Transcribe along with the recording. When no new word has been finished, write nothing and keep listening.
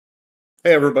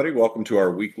Hey, everybody, welcome to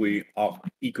our weekly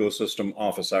ecosystem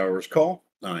office hours call.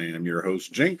 I am your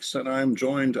host, Jinx, and I'm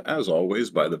joined, as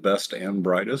always, by the best and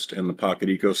brightest in the Pocket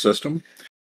ecosystem.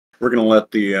 We're going to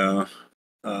let the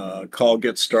call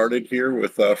get started here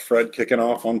with Fred kicking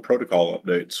off on protocol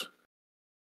updates.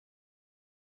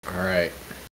 All right,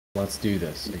 let's do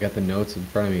this. I got the notes in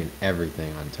front of me and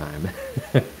everything on time.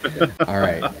 All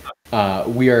right.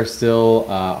 We are still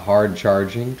hard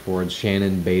charging towards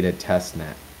Shannon beta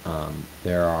testnet.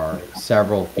 There are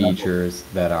several features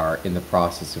that are in the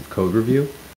process of code review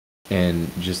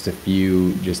and just a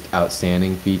few just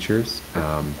outstanding features.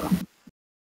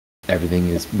 Everything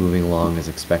is moving along as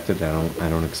expected. I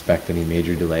don't expect any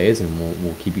major delays, and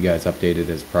we'll keep you guys updated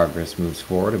as progress moves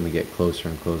forward and we get closer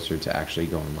and closer to actually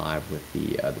going live with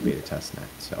the beta testnet.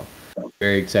 So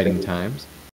very exciting times.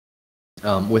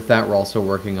 With that, we're also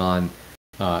working on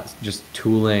just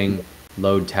tooling,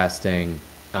 load testing,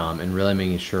 and really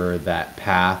making sure that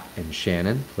Path and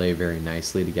Shannon play very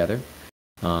nicely together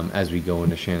as we go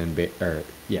into Shannon beta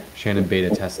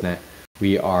testnet.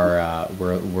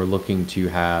 We're looking to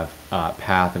have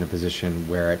Path in a position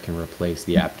where it can replace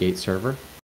the AppGate server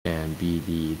and be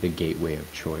the gateway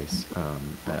of choice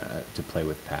to play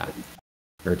with Path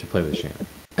or to play with Shannon.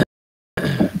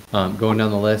 Going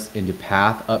down the list into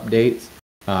Path updates.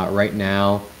 Right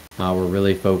now, we're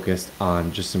really focused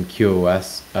on just some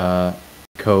QoS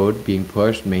code being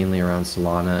pushed, mainly around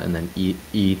Solana and then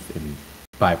ETH and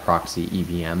by proxy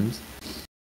EVMs.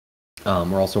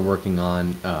 We're also working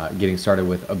on getting started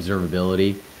with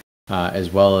observability,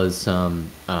 as well as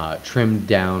some trimmed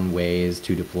down ways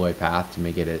to deploy Path to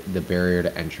make it the barrier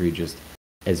to entry just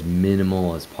as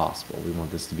minimal as possible. We want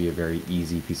this to be a very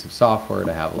easy piece of software,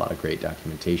 to have a lot of great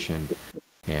documentation,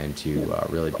 and to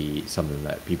really be something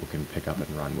that people can pick up and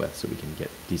run with, so we can get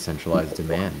decentralized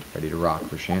demand ready to rock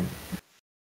for Shannon.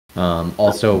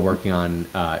 Also working on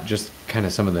just kind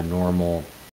of some of the normal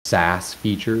SaaS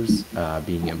features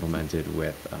being implemented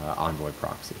with Envoy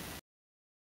Proxy.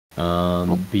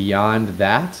 Beyond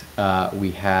that,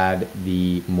 we had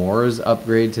the Moors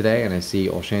upgrade today, and I see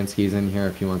Olshansky's in here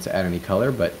if he wants to add any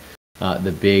color, but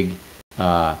the big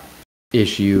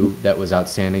issue that was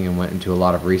outstanding and went into a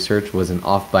lot of research was an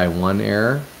off by one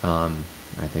error.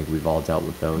 I think we've all dealt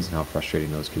with those and how frustrating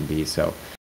those can be. So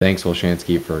thanks,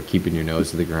 Olshansky, for keeping your nose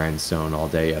to the grindstone all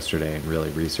day yesterday and really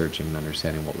researching and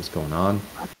understanding what was going on.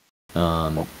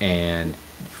 And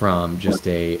from just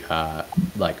a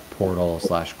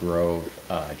Portal/Grove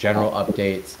general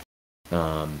updates,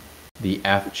 the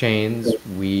F chains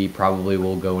we probably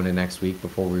will go into next week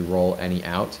before we roll any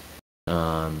out.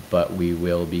 But we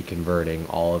will be converting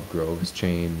all of Grove's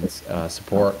chains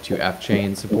support to F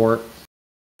chain support.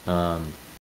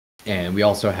 And we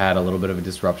also had a little bit of a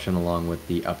disruption along with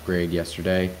the upgrade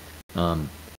yesterday.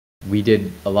 We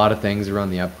did a lot of things around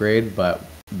the upgrade, but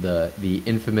the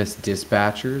infamous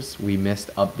dispatchers, we missed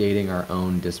updating our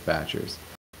own dispatchers.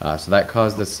 So that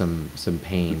caused us some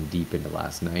pain deep into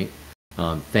last night.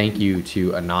 Thank you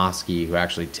to Anoski, who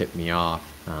actually tipped me off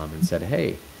and said,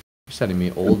 "Hey, you're sending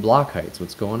me old block heights.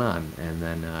 What's going on?" And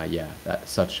then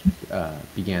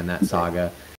began that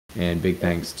saga. And big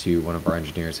thanks to one of our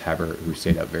engineers, Hebert, who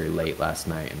stayed up very late last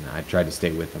night. And I tried to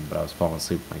stay with him, but I was falling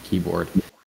asleep with my keyboard.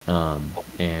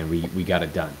 And we got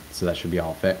it done. So that should be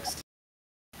all fixed.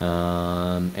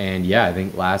 And yeah, I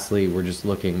think lastly, we're just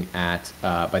looking at,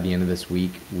 by the end of this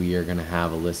week, we are going to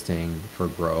have a listing for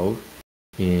Grove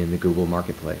in the Google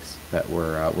Marketplace that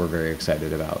we're very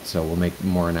excited about. So we'll make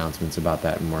more announcements about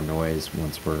that and more noise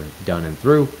once we're done and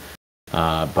through.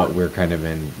 But we're kind of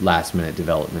in last minute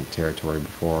development territory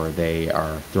before they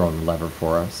are throwing the lever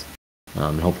for us.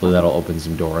 And hopefully that'll open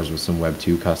some doors with some Web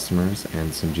 2 customers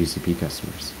and some GCP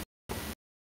customers.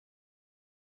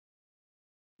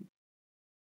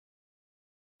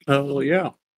 Oh,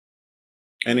 yeah.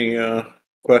 Any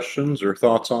questions or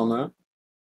thoughts on that?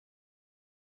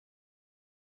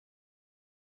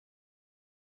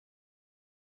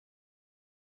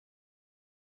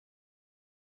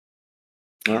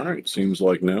 All right, seems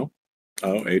like no.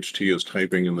 Oh, HT is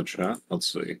typing in the chat.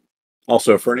 Let's see.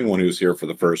 Also, for anyone who's here for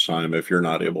the first time, if you're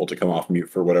not able to come off mute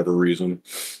for whatever reason,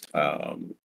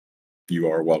 you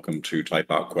are welcome to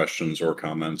type out questions or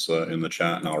comments in the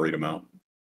chat, and I'll read them out.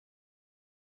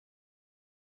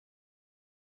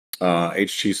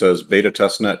 HT says beta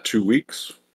testnet 2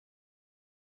 weeks.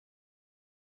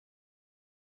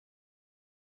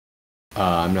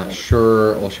 I'm not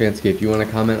sure, Olshansky, if you want to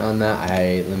comment on that.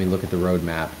 Let me look at the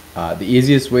roadmap. The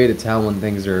easiest way to tell when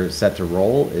things are set to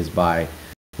roll is by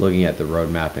looking at the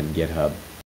roadmap in GitHub.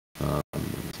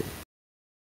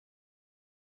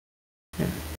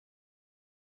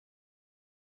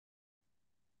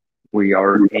 We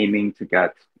are aiming to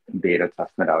get beta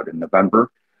tested out in November.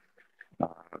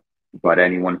 But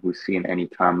anyone who's seen any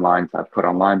timelines I've put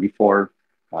online before,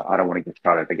 I don't want to get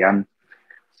shouted again.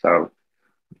 So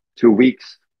 2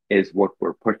 weeks is what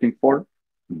we're pushing for.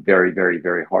 Very, very,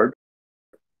 very hard.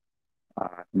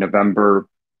 November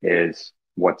is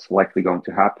what's likely going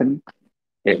to happen.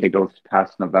 If it goes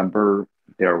past November,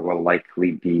 there will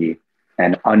likely be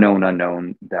an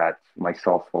unknown that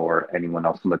myself or anyone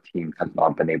else on the team has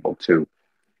not been able to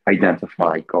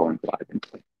identify going live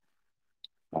into.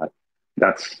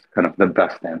 That's kind of the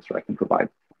best answer I can provide.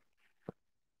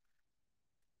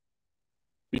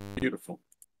 Beautiful.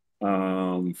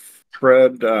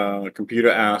 Fred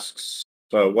Computer asks,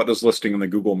 what does listing in the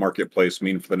Google Marketplace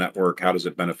mean for the network? How does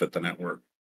it benefit the network?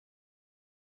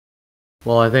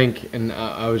 Well, I think, and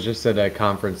I was just at a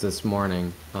conference this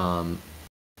morning, a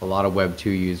lot of Web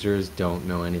 2 users don't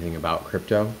know anything about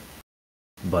crypto,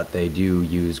 but they do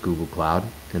use Google Cloud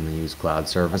and they use cloud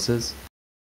services.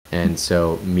 And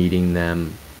so meeting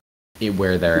them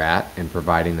where they're at and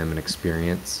providing them an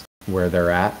experience where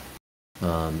they're at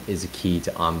is a key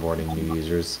to onboarding new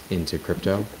users into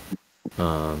crypto,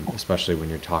 especially when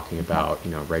you're talking about,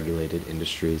 regulated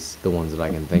industries. The ones that I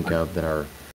can think of that are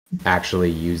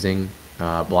actually using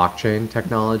blockchain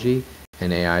technology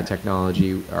and AI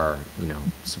technology are,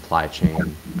 supply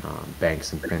chain,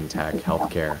 banks and fintech,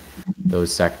 healthcare.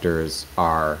 Those sectors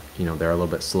are, they're a little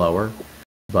bit slower.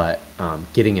 But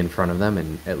getting in front of them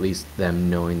and at least them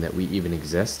knowing that we even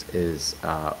exist is,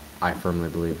 I firmly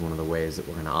believe, one of the ways that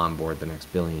we're going to onboard the next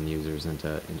billion users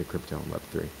into crypto and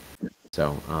Web3.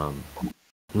 So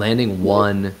landing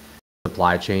one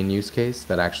supply chain use case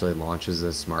that actually launches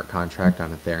a smart contract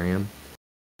on Ethereum,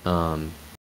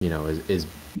 is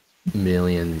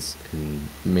millions and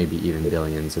maybe even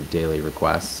billions of daily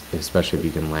requests, especially if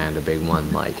you can land a big one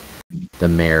like the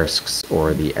Maersks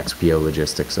or the XPO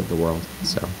Logistics of the world.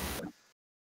 So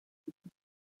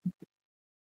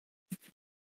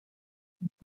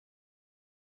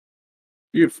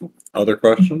Beautiful. Other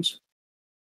questions?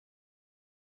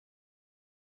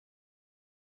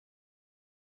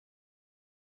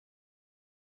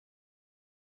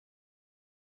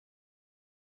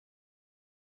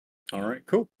 All right,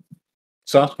 cool.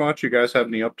 Sasquatch, you guys have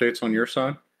any updates on your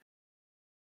side?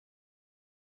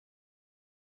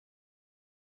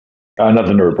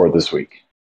 Nothing to report this week.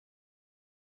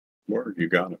 Word, you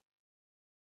got it.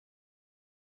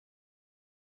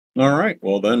 All right,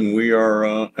 well then we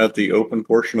are at the open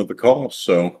portion of the call.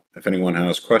 So if anyone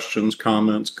has questions,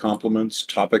 comments, compliments,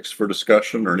 topics for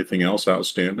discussion, or anything else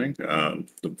outstanding,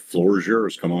 the floor is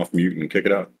yours. Come off mute and kick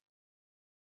it out.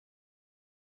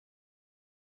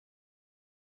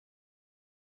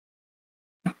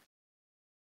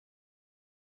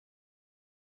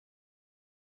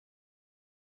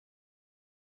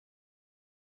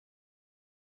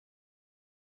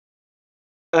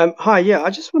 Hi, yeah, I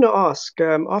just want to ask,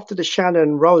 after the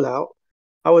Shannon rollout,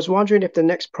 I was wondering if the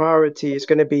next priority is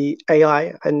going to be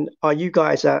AI, and are you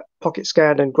guys at Pocket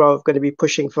Scan and Grove going to be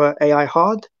pushing for AI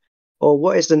hard, or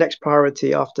what is the next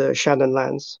priority after Shannon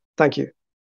lands? Thank you.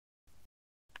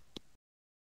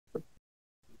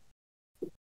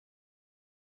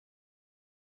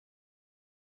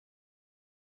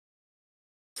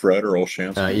 Fred or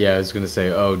Olshansky? yeah, I was going to say,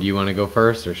 do you want to go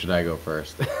first or should I go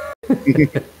first?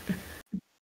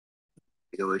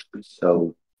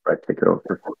 So Fred, take it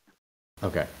over.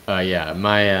 Okay. Yeah,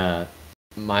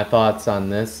 my thoughts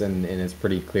on this, and it's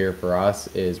pretty clear for us,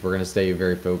 is we're going to stay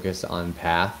very focused on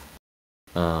path,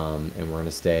 and we're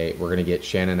going to get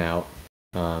Shannon out.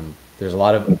 There's a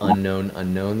lot of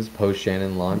unknowns post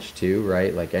Shannon launch too,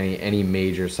 right? Like any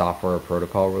major software or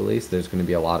protocol release, there's going to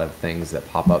be a lot of things that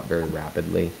pop up very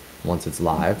rapidly once it's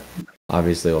live.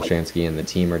 Obviously, Olshansky and the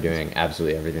team are doing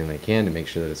absolutely everything they can to make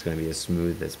sure that it's going to be as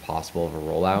smooth as possible of a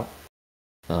rollout.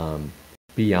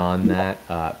 Beyond that,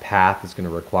 path is going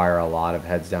to require a lot of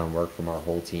heads down work from our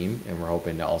whole team, and we're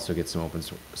hoping to also get some open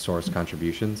source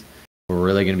contributions. We're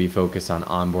really going to be focused on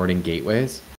onboarding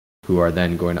gateways, who are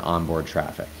then going to onboard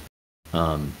traffic.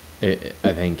 I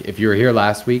think if you were here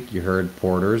last week, you heard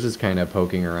Porters is kind of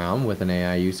poking around with an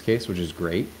AI use case, which is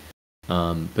great,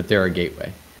 but they're a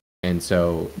gateway. And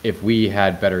so if we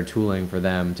had better tooling for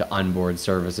them to onboard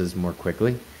services more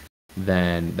quickly,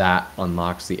 then that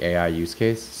unlocks the AI use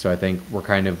case. So I think we're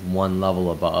kind of one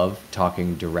level above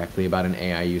talking directly about an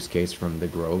AI use case from the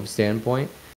Grove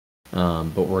standpoint.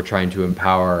 But we're trying to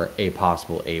empower a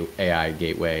possible AI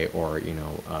gateway or,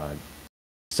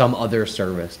 some other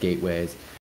service gateways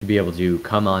to be able to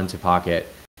come onto Pocket,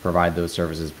 provide those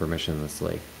services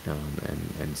permissionlessly,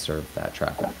 and serve that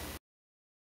traffic.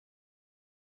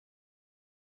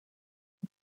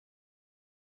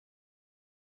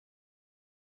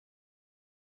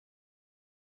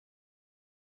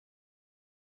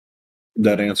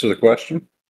 That answer the question?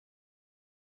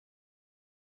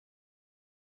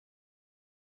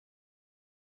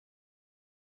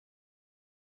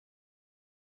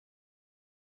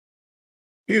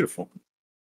 Beautiful.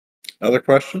 Other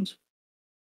questions?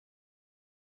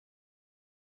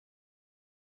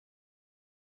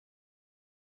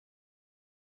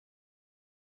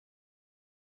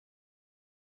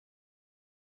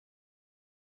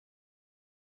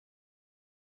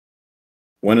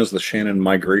 When is the Shannon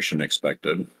migration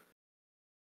expected?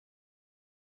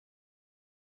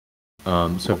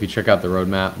 So if you check out the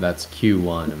roadmap, that's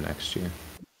Q1 of next year.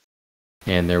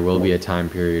 And there will be a time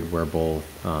period where both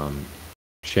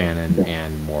Shannon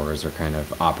and Moores are kind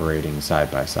of operating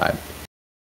side by side.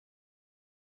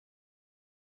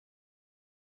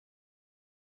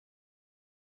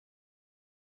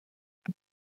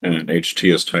 And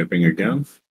HT is typing again.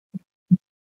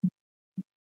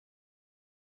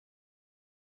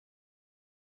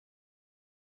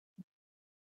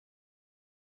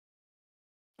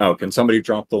 Oh, can somebody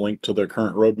drop the link to their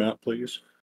current roadmap, please?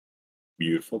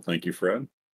 Beautiful. Thank you, Fred.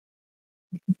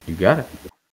 You got it.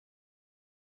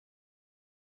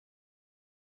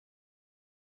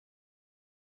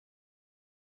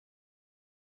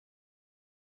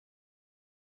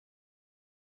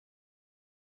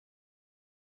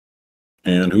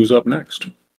 And who's up next?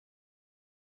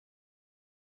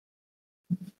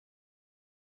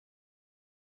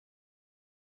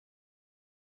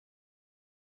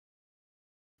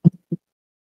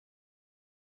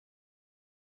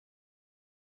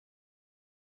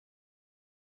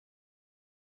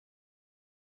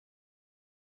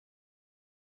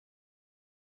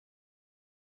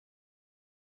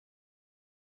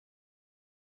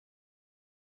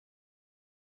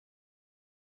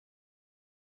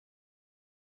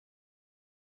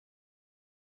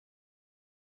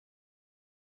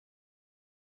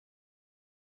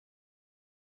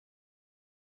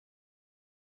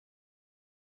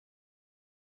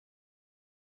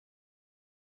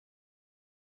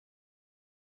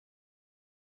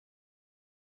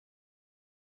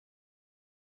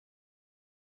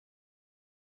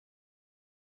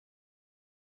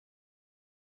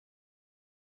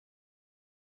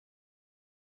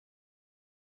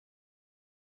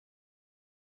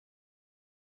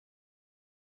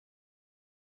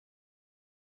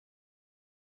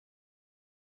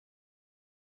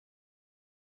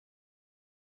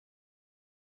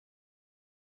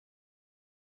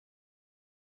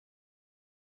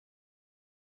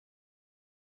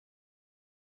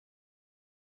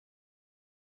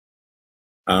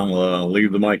 I'll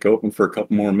leave the mic open for a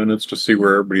couple more minutes to see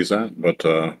where everybody's at, but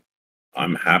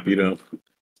I'm happy to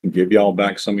give y'all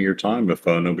back some of your time if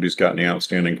nobody's got any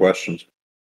outstanding questions.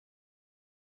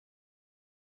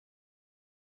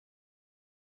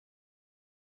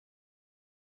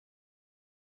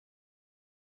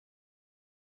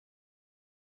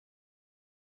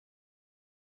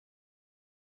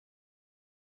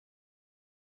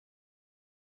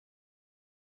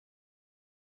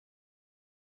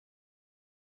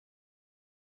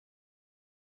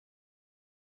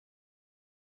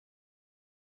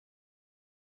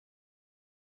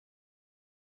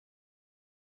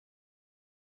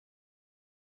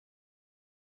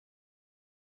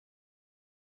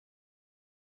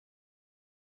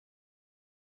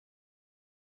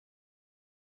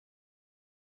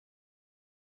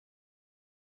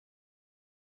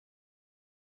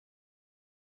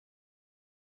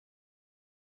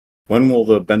 When will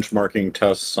the benchmarking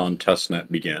tests on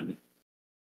testnet begin?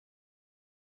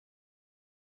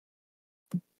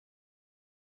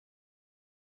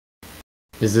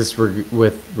 Is this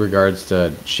with regards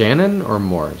to Shannon or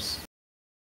Moores?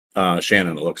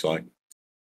 Shannon, it looks like.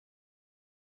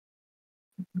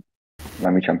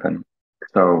 Let me jump in.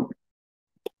 So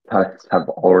tests have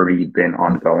already been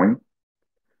ongoing.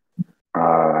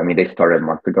 I mean, they started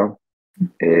months ago.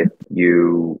 If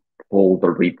you pull the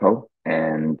repo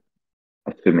and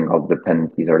assuming all the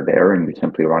dependencies are there and you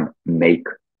simply run make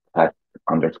test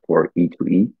underscore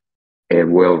E2E, it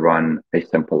will run a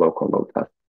simple local load test.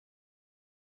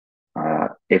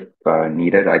 If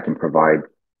needed, I can provide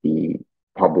the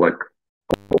public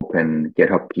open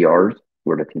GitHub PRs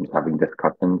where the team's having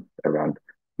discussions around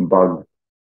bugs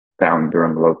found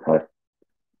during load test,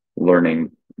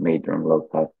 learning made during load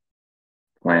test,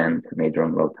 plans made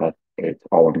during load test. It's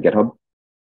all on GitHub.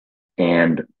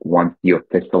 And once the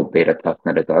official beta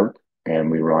testnet is out and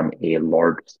we run a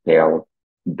large scale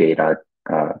beta,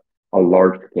 a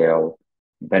large scale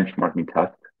benchmarking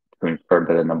test to ensure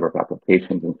that the number of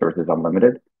applications and sources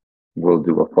unlimited, we'll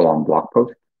do a full on blog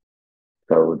post.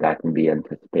 So that can be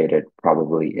anticipated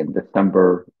probably in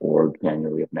December or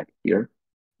January of next year.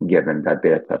 given that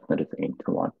beta testnet is aimed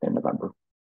to launch in November.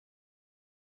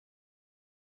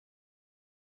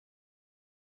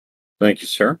 Thank you,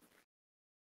 sir.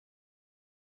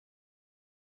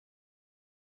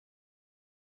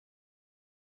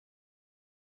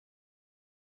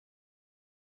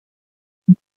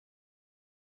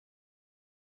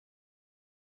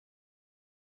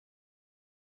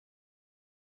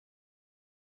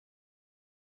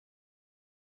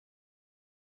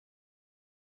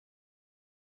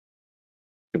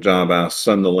 Good job.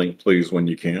 Send the link, please, when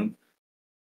you can.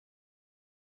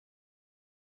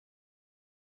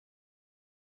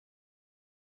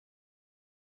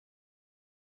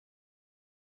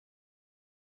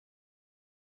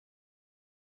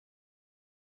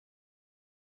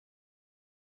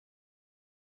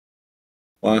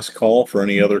 Last call for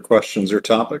any other questions or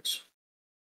topics.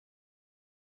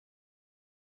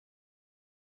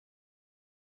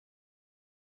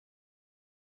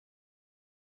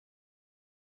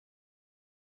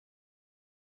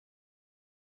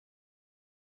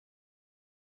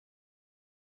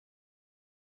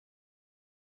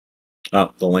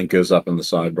 The link is up in the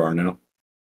sidebar now.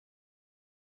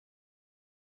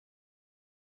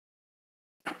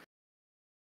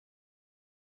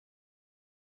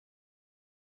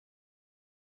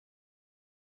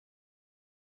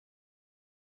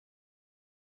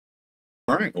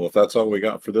 All right. Well, if that's all we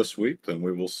got for this week, then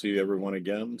we will see everyone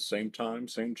again, same time,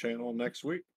 same channel next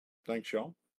week. Thanks,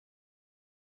 y'all.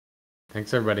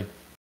 Thanks, everybody.